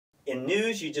In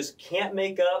news you just can't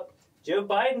make up, Joe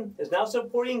Biden is now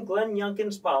supporting Glenn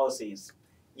Youngkin's policies.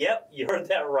 Yep, you heard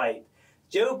that right.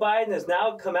 Joe Biden has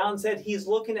now come out and said he's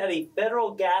looking at a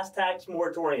federal gas tax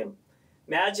moratorium.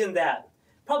 Imagine that.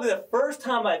 Probably the first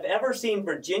time I've ever seen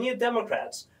Virginia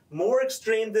Democrats more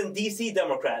extreme than DC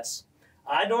Democrats.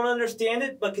 I don't understand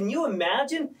it, but can you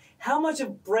imagine how much of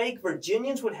a break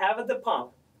Virginians would have at the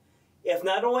pump if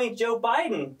not only Joe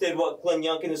Biden did what Glenn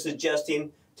Youngkin is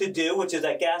suggesting to do, which is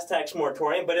a gas tax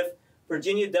moratorium, but if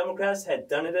Virginia Democrats had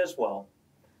done it as well?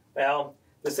 Well,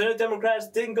 the Senate Democrats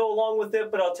didn't go along with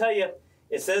it, but I'll tell you,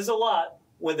 it says a lot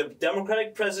when the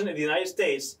Democratic President of the United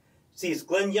States sees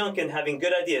Glenn Youngkin having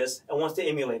good ideas and wants to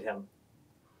emulate him.